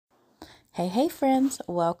Hey friends,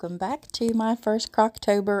 welcome back to my first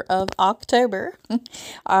Crocktober of October.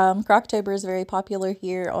 Crocktober is very popular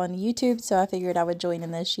here on YouTube, so I figured I would join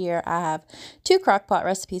in this year. I have two crockpot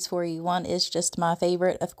recipes for you. One is just my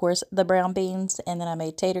favorite, of course, the brown beans, and then I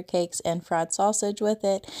made tater cakes and fried sausage with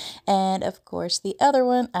it. And of course, the other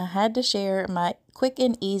one, I had to share my quick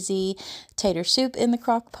and easy tater soup in the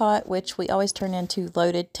crock pot, which we always turn into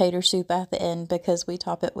loaded tater soup at the end because we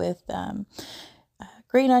top it with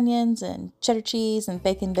green onions and cheddar cheese and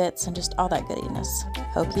bacon bits and just all that goodiness.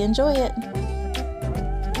 Hope you enjoy it.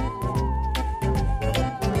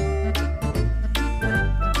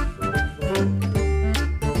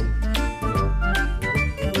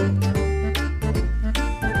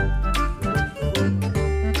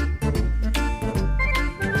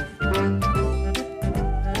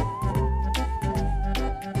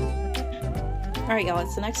 Alright y'all,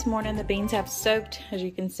 it's the next morning. The beans have soaked. As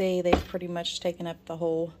you can see, they've pretty much taken up the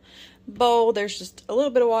whole bowl. There's just a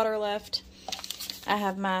little bit of water left. I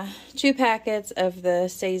have my 2 packets of the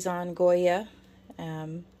Saison Goya.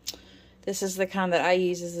 This is the kind that I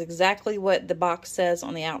use. This is exactly what the box says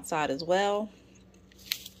on the outside as well.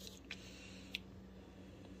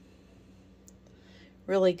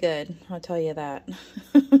 Really good, I'll tell you that.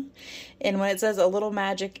 And when it says a little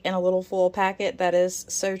magic in a little full packet, that is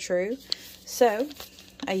so true. So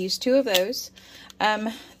I used 2 of those.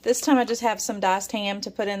 This time I just have some diced ham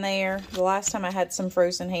to put in there. The last time I had some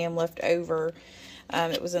frozen ham left over.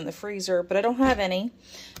 It was in the freezer, but I don't have any.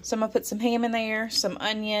 So I'm going to put some ham in there, some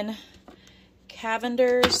onion,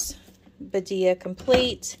 Cavender's, Badia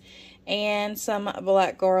complete, and some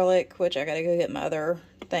black garlic, which I got to go get my other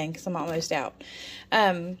thing because I'm almost out.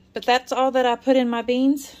 But that's all that I put in my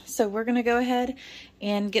beans. So we're going to go ahead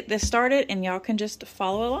and get this started, and y'all can just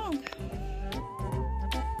follow along.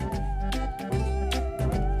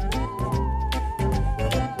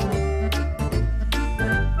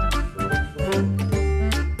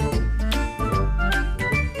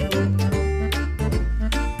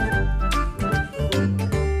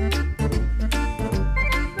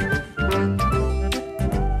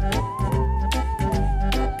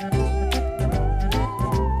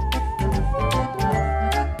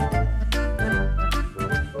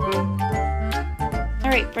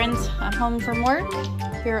 Alright friends, I'm home from work.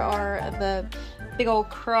 Here are the big old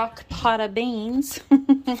crock pot of beans.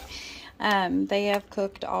 They have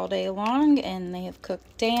cooked all day long and they have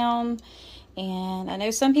cooked down. And I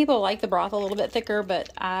know some people like the broth a little bit thicker, but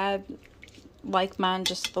I like mine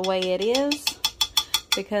just the way it is.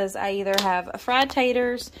 Because I either have fried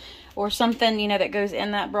taters or something, you know, that goes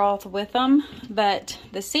in that broth with them. But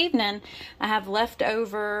this evening, I have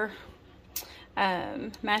leftover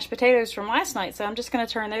mashed potatoes from last night, so I'm just going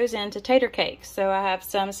to turn those into tater cakes. So I have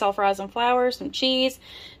some self-rising flour, some cheese,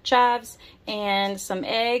 chives, and some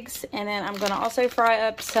eggs, and then I'm going to also fry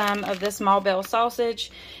up some of this Mall-Bell sausage.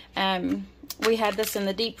 We had this in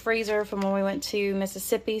the deep freezer from when we went to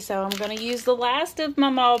Mississippi, so I'm going to use the last of my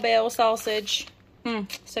Mall-Bell sausage.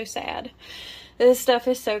 So sad. This stuff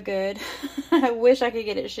is so good. I wish I could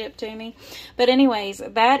get it shipped to me. But anyways,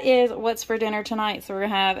 that is what's for dinner tonight. So we're going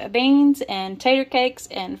to have beans and tater cakes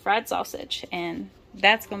and fried sausage. And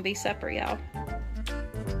that's going to be supper, y'all.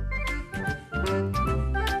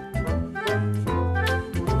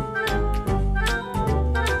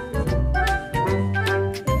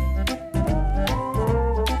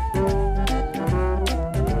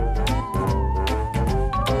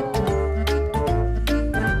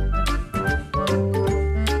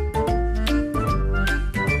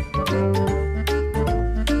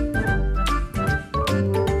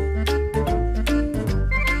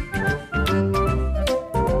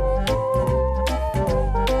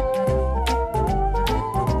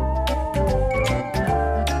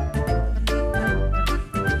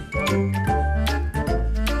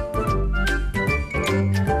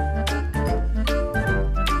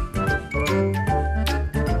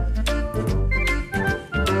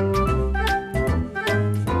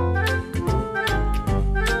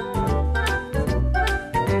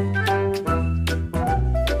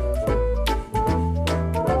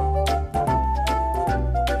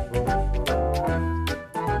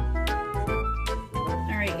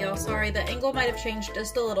 The angle might have changed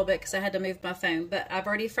just a little bit because I had to move my phone, but I've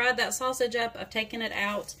already fried that sausage up. I've taken it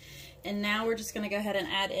out, and now we're just going to go ahead and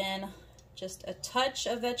add in just a touch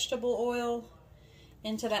of vegetable oil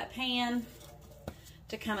into that pan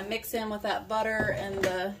to kind of mix in with that butter and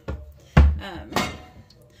the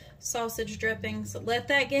sausage drippings. So let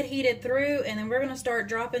that get heated through, and then we're going to start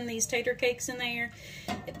dropping these tater cakes in there.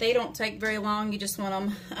 They don't take very long. You just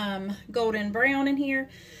want them golden brown in here.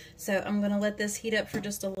 So I'm going to let this heat up for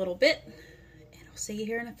just a little bit, and I'll see you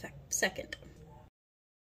here in a second.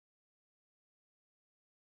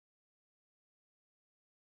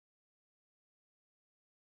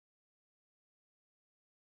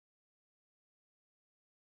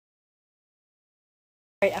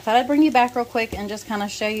 All right, I thought I'd bring you back real quick and just kind of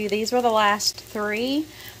show you. These were the last three.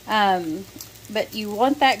 But you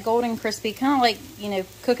want that golden crispy, kind of like, you know,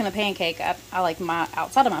 cooking a pancake. I like my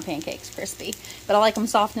outside of my pancakes crispy, but I like them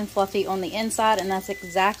soft and fluffy on the inside, and that's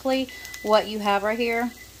exactly what you have right here.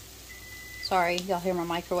 Sorry, y'all hear my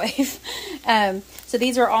microwave. So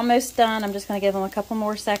these are almost done. I'm just going to give them a couple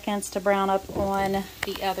more seconds to brown up on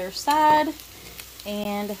the other side,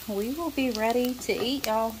 and we will be ready to eat,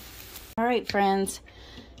 y'all. All right, friends,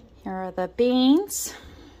 here are the beans.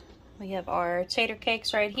 We have our tater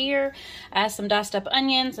cakes right here. I have some diced up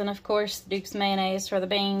onions, and of course Duke's mayonnaise for the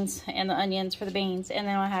beans and the onions for the beans. And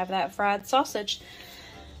then I have that fried sausage.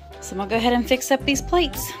 So I'm gonna go ahead and fix up these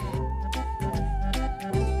plates.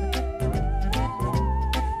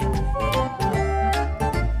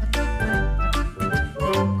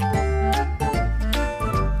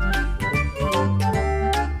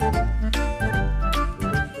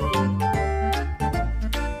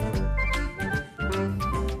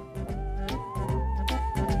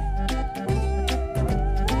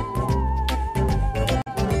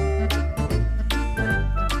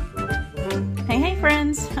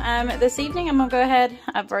 This evening I'm gonna go ahead,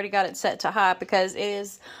 I've already got it set to high because it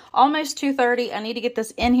is almost 2:30. I need to get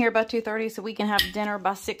this in here by 2:30 so we can have dinner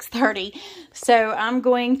by 6:30. So I'm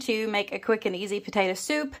going to make a quick and easy potato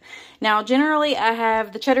soup. Now generally I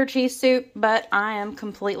have the cheddar cheese soup, but I am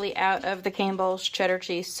completely out of the Campbell's cheddar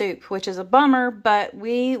cheese soup, which is a bummer, but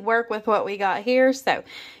we work with what we got here. So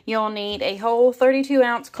you'll need a whole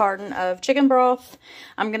 32-ounce carton of chicken broth.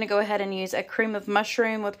 I'm gonna go ahead and use a cream of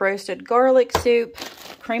mushroom with roasted garlic soup,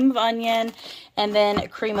 cream of onion, and then a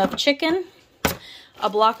cream of chicken, a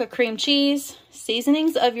block of cream cheese,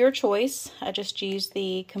 seasonings of your choice. I just used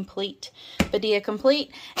the Badia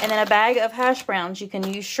complete, and then a bag of hash browns. You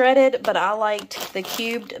can use shredded, but I liked the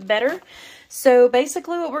cubed better. So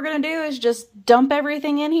basically what we're going to do is just dump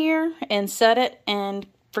everything in here and set it and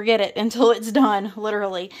forget it until it's done,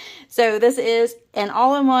 literally. So this is an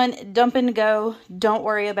all-in-one dump and go, don't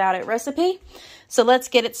worry about it recipe. So let's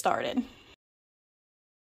get it started.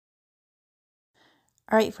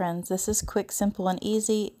 All right, friends, this is quick, simple, and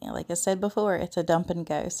easy. Like I said before, it's a dump and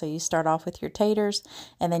go. So you start off with your taters,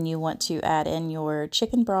 and then you want to add in your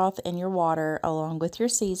chicken broth and your water along with your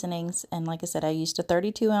seasonings. And like I said, I used a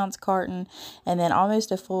 32-ounce carton and then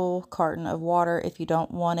almost a full carton of water. If you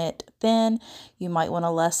don't want it thin, you might want to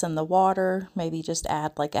lessen the water, maybe just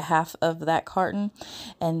add like a half of that carton.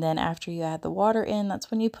 And then after you add the water in,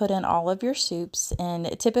 that's when you put in all of your soups.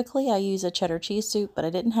 And typically I use a cheddar cheese soup, but I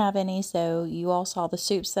didn't have any, so you all saw the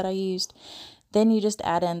soups that I used. Then you just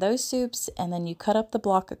add in those soups, and then you cut up the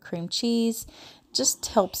block of cream cheese. Just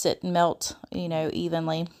helps it melt, you know,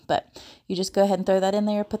 evenly. But you just go ahead and throw that in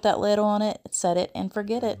there, put that lid on it, set it, and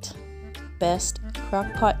forget it. Best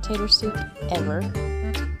crock pot tater soup ever.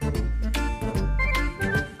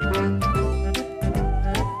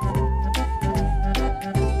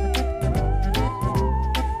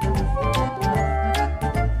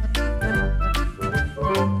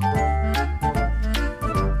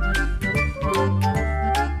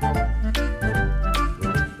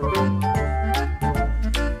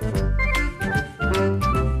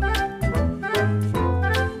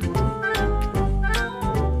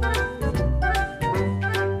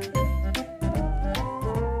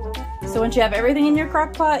 So once you have everything in your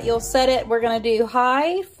crock pot, you'll set it. We're going to do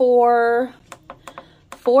high for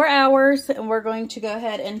 4 hours, and we're going to go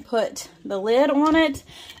ahead and put the lid on it,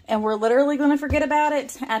 and we're literally going to forget about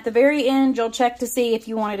it. At the very end, you'll check to see if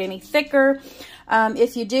you want it any thicker.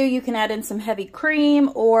 If you do, you can add in some heavy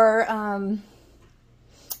cream or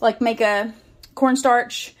like make a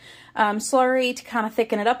cornstarch slurry to kind of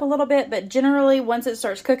thicken it up a little bit. But generally, once it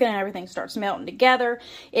starts cooking and everything starts melting together,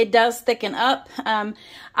 it does thicken up.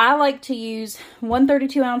 I like to use 1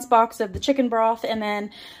 32-ounce box of the chicken broth, and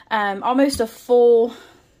then almost a full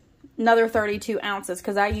another 32 ounces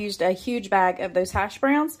because I used a huge bag of those hash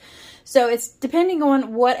browns. So it's depending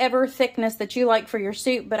on whatever thickness that you like for your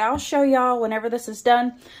soup, but I'll show y'all whenever this is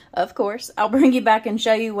done. Of course, I'll bring you back and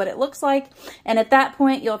show you what it looks like. And at that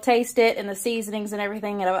point, you'll taste it and the seasonings and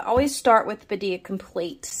everything. And I always start with Badia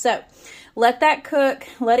complete. So let that cook,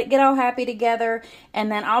 let it get all happy together,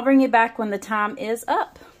 and then I'll bring you back when the time is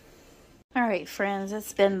up. All right, friends,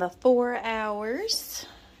 it's been the 4 hours.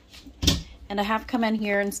 And I have come in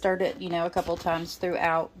here and stirred it, you know, a couple times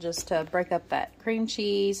throughout just to break up that cream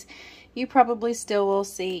cheese. You probably still will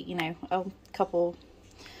see, you know, a couple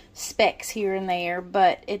specks here and there,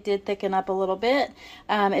 but it did thicken up a little bit.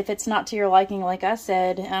 If it's not to your liking, like I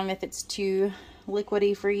said, if it's too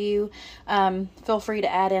liquidy for you, feel free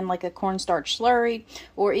to add in like a cornstarch slurry,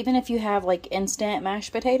 or even if you have like instant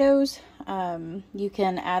mashed potatoes, you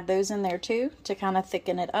can add those in there too to kind of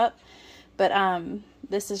thicken it up. But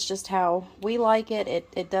this is just how we like it.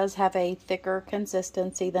 It does have a thicker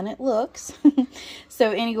consistency than it looks.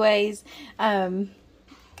 So anyways, I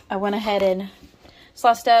went ahead and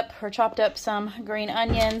sliced up or chopped up some green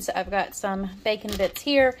onions. I've got some bacon bits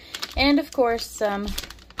here, and of course some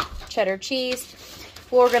cheddar cheese.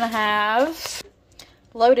 We're gonna have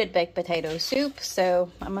loaded baked potato soup, so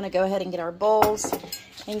I'm gonna go ahead and get our bowls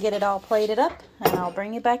and get it all plated up, and I'll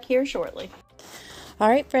bring you back here shortly. All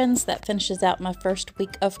right, friends, that finishes out my first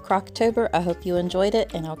week of Crocktober. I hope you enjoyed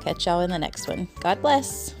it, and I'll catch y'all in the next one. God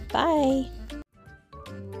bless. Bye.